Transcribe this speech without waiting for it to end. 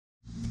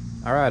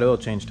All right, oil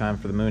change time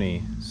for the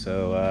Mooney.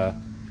 So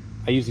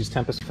I use these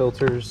Tempest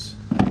filters,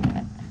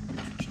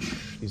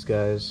 these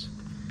guys.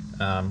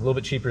 A little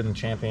bit cheaper than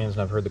Champions,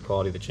 and I've heard the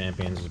quality of the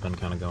Champions has been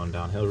kind of going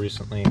downhill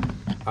recently.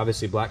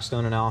 Obviously,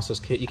 Blackstone analysis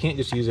kit, you can't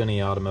just use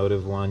any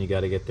automotive one, you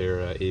got to get their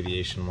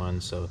aviation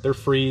one. So they're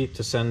free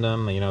to send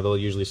them, you know, they'll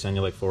usually send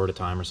you like 4 at a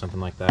time or something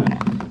like that.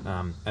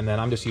 And then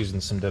I'm just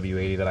using some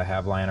W80 that I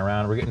have lying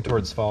around. We're getting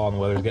towards fall and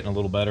the weather's getting a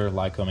little better.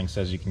 Lycoming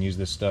says you can use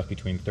this stuff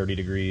between 30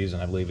 degrees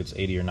and I believe it's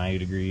 80 or 90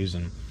 degrees,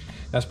 and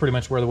that's pretty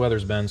much where the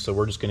weather's been, so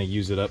we're just going to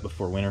use it up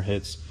before winter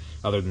hits.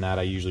 Other than that,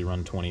 I usually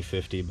run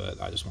 2050,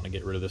 but I just want to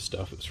get rid of this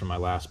stuff. It was from my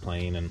last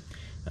plane, and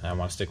I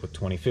want to stick with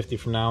 2050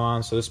 from now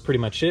on. So this is pretty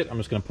much it. I'm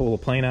just going to pull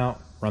the plane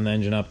out, run the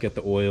engine up, get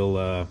the oil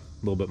a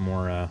little bit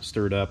more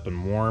stirred up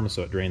and warm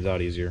so it drains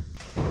out easier.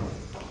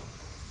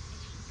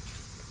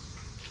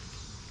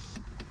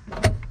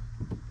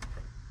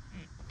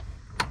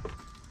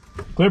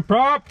 Clear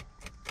prop!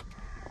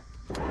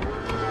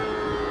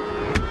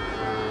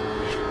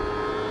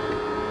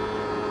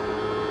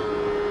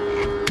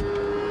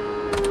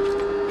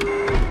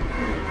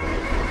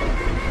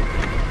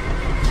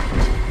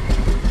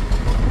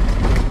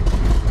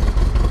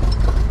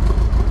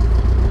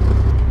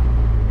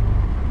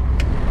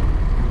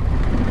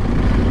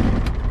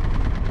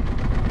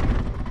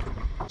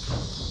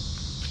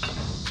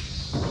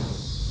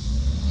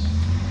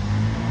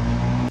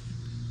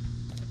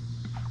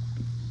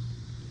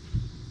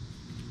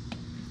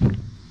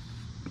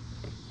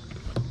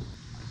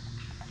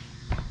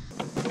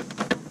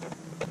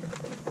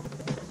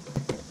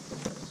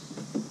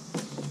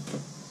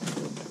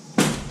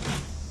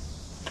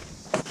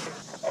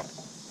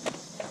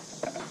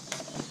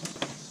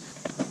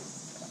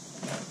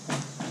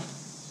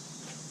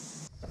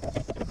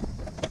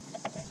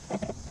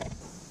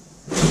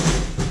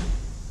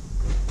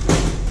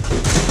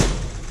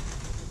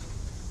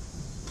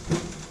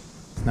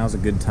 Now's a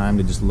good time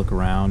to just look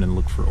around and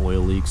look for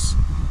oil leaks.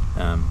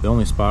 The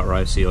only spot where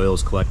I see oil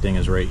is collecting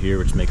is right here,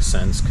 which makes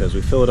sense because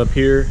we fill it up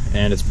here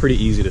and it's pretty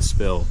easy to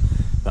spill.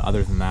 But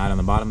other than that, on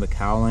the bottom of the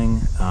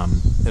cowling,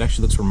 it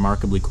actually looks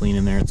remarkably clean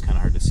in there. It's kind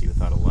of hard to see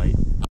without a light.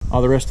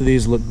 All the rest of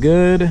these look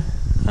good.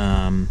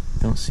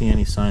 Don't see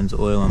any signs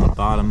of oil on the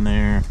bottom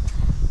there,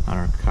 on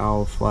our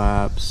cowl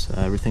flaps.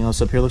 Everything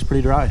else up here looks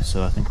pretty dry,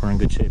 so I think we're in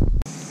good shape.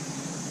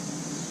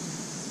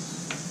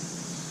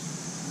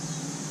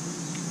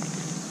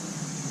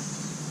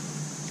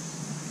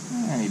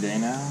 Any day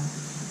now.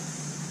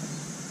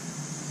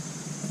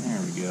 There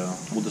we go.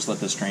 We'll just let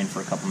this drain for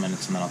a couple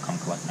minutes and then I'll come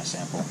collect my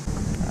sample.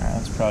 Alright,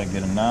 that's probably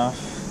good enough.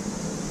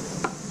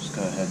 Just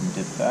go ahead and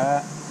dip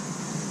that.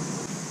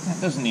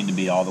 It doesn't need to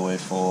be all the way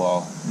full.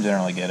 I'll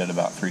generally get it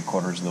about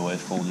 3/4 of the way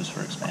full just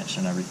for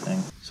expansion and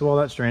everything. So while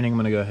that's draining, I'm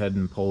going to go ahead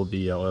and pull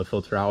the oil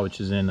filter out,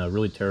 which is in a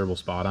really terrible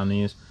spot on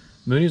these.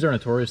 Moonies are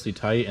notoriously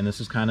tight, and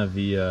this is kind of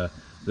the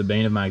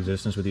bane of my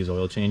existence with these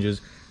oil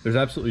changes. There's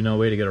absolutely no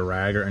way to get a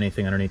rag or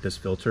anything underneath this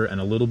filter,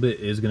 and a little bit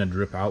is going to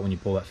drip out when you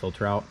pull that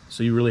filter out.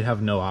 So you really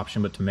have no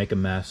option but to make a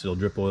mess. It'll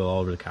drip oil all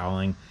over the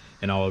cowling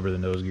and all over the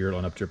nose gear. It'll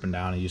end up dripping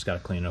down, and you just got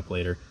to clean it up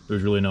later.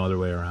 There's really no other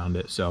way around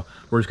it. So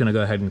we're just going to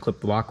go ahead and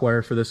clip the lock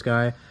wire for this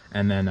guy,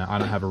 and then I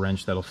don't have a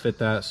wrench that'll fit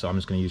that, so I'm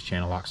just going to use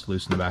channel locks to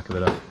loosen the back of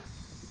it up.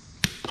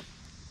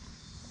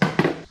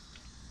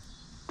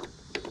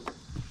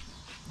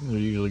 They're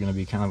usually going to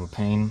be kind of a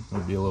pain.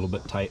 It'll be a little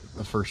bit tight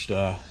the first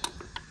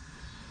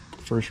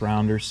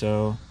round or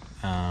so,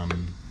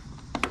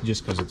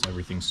 just because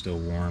everything's still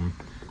warm.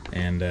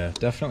 And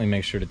definitely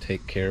make sure to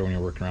take care when you're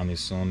working around these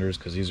cylinders,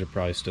 because these are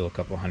probably still a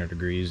couple 100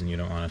 degrees and you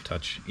don't want to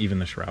touch even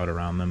the shroud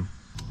around them.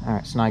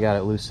 Alright, so now I got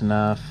it loose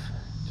enough.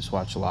 Just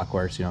watch the lock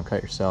wire so you don't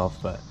cut yourself,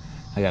 but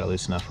I got it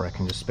loose enough where I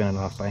can just spin it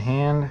off by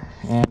hand,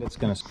 and it's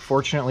going to,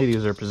 fortunately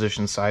these are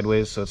positioned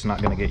sideways so it's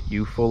not going to get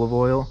you full of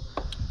oil.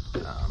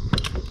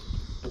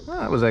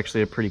 That was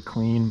actually a pretty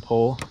clean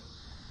pull,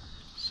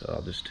 so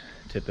I'll just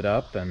tip it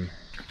up and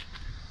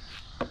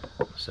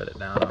set it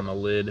down on the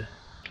lid.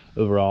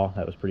 Overall,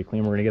 that was pretty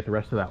clean. We're gonna get the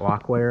rest of that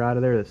lock wire out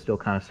of there that's still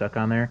kind of stuck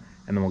on there,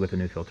 and then we'll get the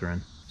new filter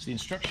in. So the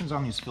instructions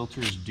on these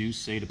filters do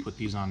say to put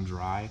these on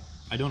dry.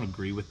 I don't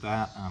agree with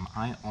that.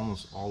 I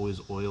almost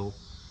always oil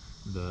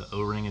the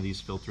O-ring of these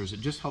filters.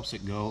 It just helps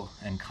it go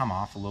and come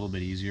off a little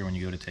bit easier when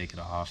you go to take it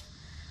off.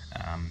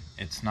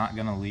 It's not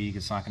gonna leak,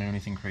 it's not gonna do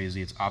anything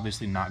crazy. It's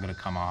obviously not gonna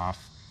come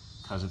off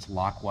because it's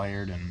lock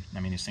wired, and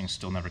I mean, these things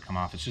still never come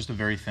off. It's just a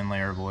very thin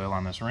layer of oil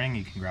on this ring.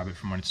 You can grab it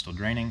from when it's still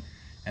draining,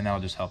 and that'll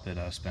just help it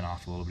spin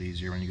off a little bit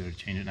easier when you go to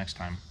change it next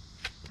time.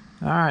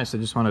 Alright, so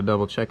just want to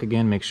double check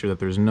again, make sure that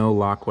there's no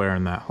lock wire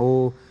in that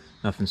hole.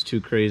 Nothing's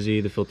too crazy.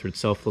 The filter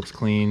itself looks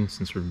clean.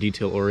 Since we're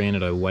detail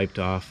oriented, I wiped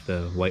off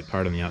the white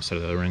part on the outside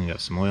of the ring.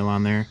 Got some oil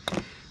on there,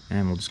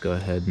 and we'll just go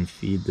ahead and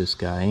feed this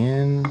guy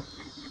in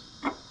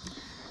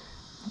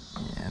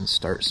and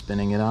start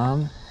spinning it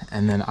on.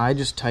 And then I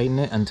just tighten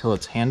it until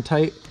it's hand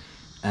tight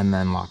and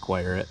then lock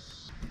wire it.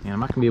 And I'm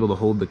not gonna be able to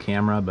hold the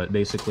camera, but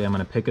basically I'm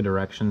gonna pick a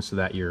direction so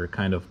that you're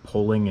kind of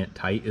pulling it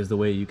tight is the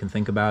way you can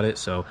think about it.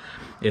 So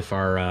if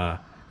our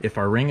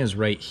ring is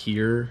right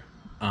here,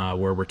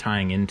 where we're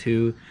tying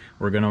into,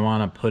 we're going to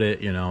want to put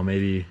it, you know,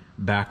 maybe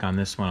back on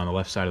this one on the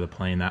left side of the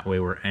plane. That way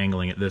we're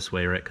angling it this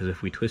way, right? Because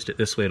if we twist it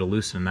this way to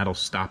loosen, that'll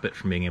stop it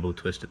from being able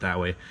to twist it that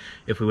way.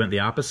 If we went the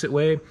opposite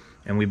way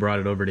and we brought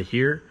it over to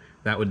here,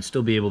 that would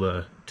still be able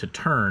to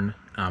turn,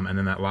 and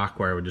then that lock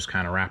wire would just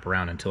kind of wrap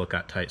around until it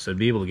got tight. So it'd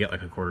be able to get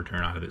like a quarter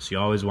turn out of it. So you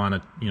always want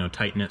to, you know,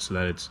 tighten it so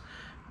that it's,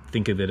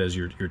 think of it as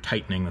you're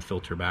tightening the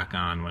filter back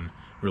on when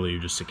really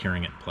you're just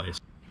securing it in place.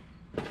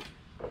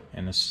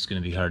 And this is going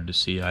to be hard to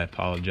see, I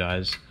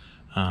apologize.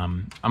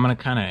 I'm going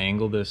to kind of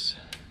angle this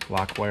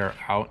lock wire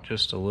out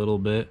just a little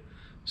bit,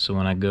 so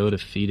when I go to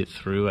feed it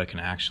through, I can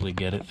actually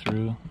get it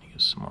through. Let me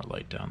get some more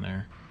light down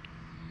there.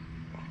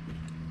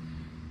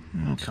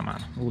 Oh, come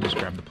on, we'll just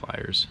grab the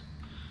pliers.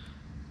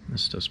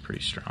 This stuff's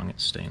pretty strong,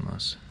 it's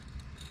stainless.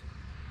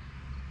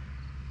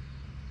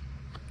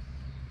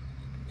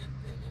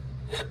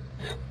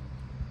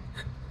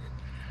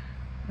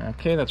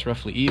 Okay, that's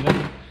roughly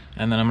even.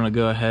 And then I'm gonna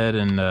go ahead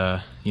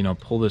and you know,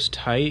 pull this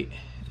tight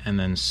and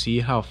then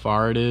see how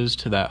far it is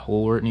to that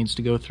hole where it needs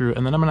to go through.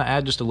 And then I'm gonna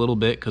add just a little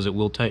bit because it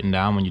will tighten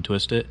down when you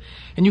twist it.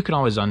 And you can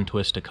always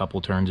untwist a couple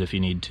turns if you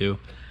need to.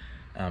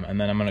 And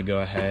then I'm gonna go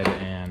ahead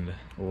and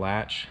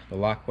latch the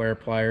lock wire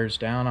pliers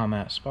down on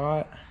that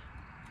spot.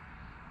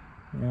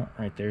 Yeah,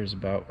 right there's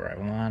about where I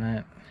want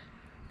it.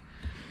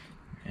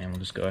 And we'll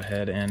just go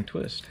ahead and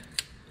twist.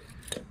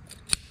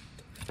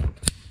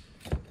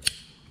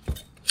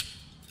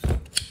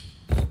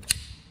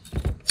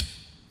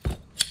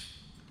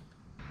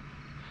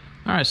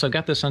 Alright, so I've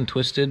got this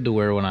untwisted to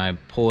where when I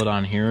pull it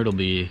on here, it'll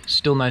be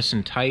still nice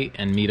and tight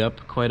and meet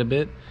up quite a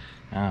bit.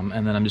 And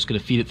then I'm just going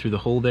to feed it through the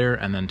hole there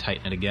and then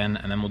tighten it again,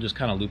 and then we'll just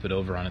kind of loop it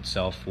over on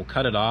itself. We'll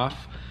cut it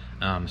off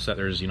so that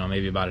there's, you know,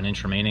 maybe about an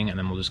inch remaining, and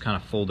then we'll just kind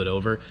of fold it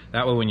over.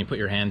 That way when you put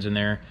your hands in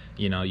there,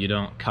 you know, you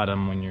don't cut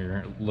them when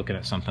you're looking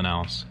at something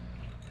else.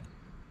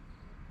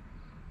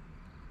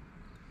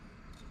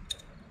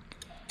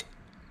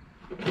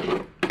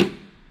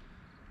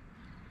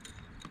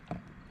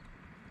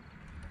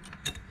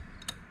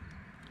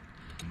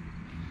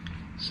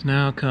 So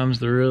now comes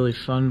the really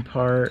fun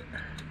part,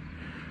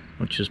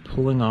 which is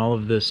pulling all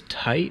of this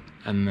tight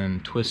and then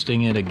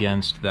twisting it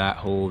against that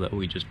hole that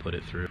we just put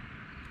it through.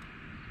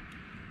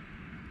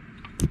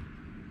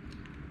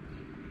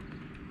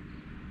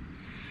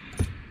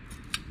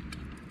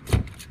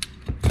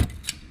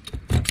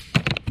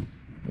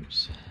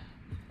 Oops.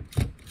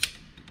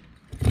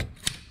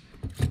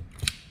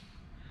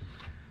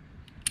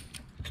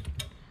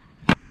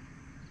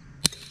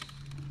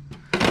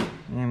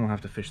 And we'll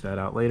have to fish that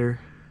out later.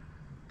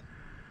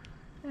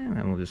 And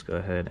then we'll just go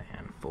ahead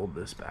and fold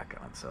this back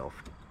on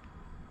itself.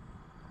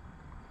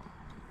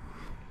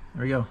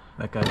 There we go,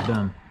 that guy's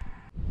done.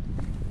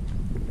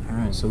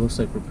 Alright, so it looks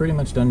like we're pretty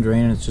much done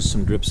draining. It's just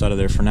some drips out of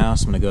there for now,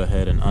 so I'm going to go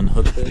ahead and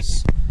unhook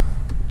this.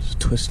 Just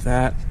twist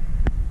that,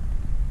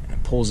 and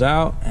it pulls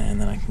out,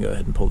 and then I can go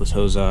ahead and pull this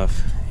hose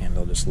off, and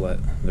I'll just let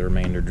the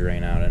remainder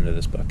drain out into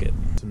this bucket.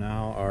 So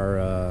now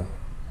our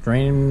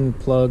drain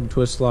plug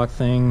twist lock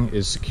thing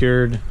is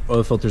secured,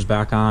 oil filter's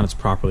back on, it's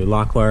properly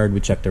lock wired, we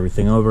checked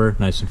everything over,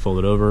 nice and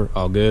folded over,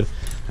 all good.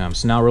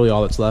 So now really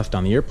all that's left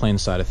on the airplane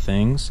side of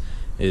things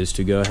is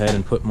to go ahead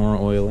and put more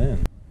oil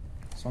in.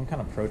 So one kind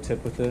of pro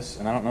tip with this,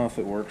 and I don't know if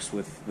it works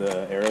with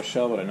the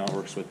Aeroshell, but I know it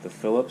works with the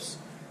Phillips,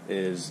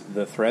 is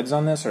the threads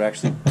on this are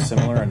actually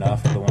similar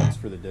enough to the ones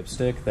for the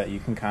dipstick that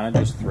you can kind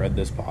of just thread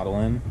this bottle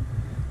in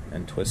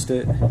and twist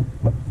it.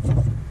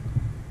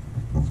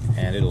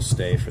 And it'll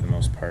stay for the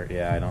most part.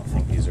 Yeah, I don't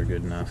think these are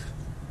good enough.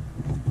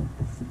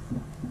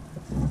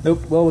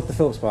 Nope, well with the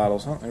Phillips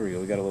bottles, oh there we go,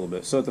 we got a little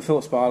bit. So with the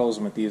Phillips bottles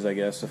and with these, I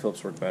guess, the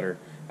Phillips work better.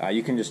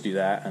 You can just do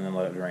that and then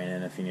let it drain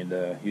in. If you need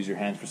to use your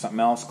hands for something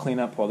else, clean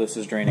up while this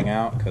is draining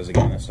out, because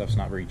again, this stuff's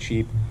not very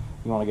cheap.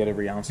 You want to get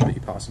every ounce of it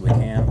you possibly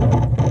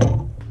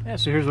can. Yeah,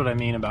 so here's what I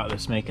mean about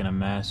this making a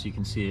mess. You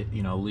can see it,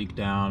 you know, leak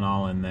down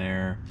all in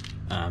there.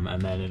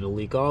 And then it'll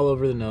leak all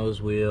over the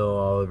nose wheel,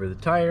 all over the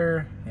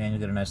tire, and you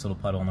get a nice little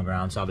puddle on the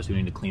ground. So obviously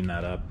we need to clean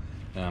that up.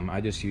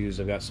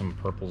 I've got some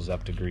purple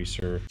Zepta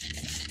degreaser.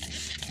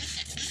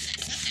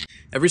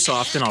 Every so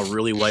often I'll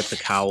really wipe the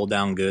cowl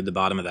down good, the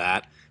bottom of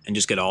that, and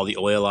just get all the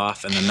oil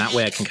off, and then that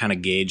way I can kind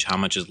of gauge how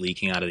much is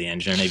leaking out of the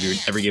engine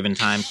every given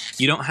time.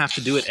 You don't have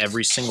to do it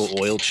every single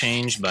oil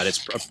change, but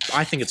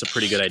I think it's a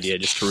pretty good idea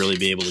just to really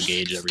be able to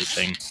gauge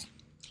everything.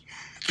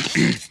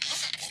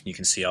 You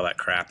can see all that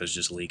crap is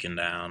just leaking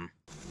down.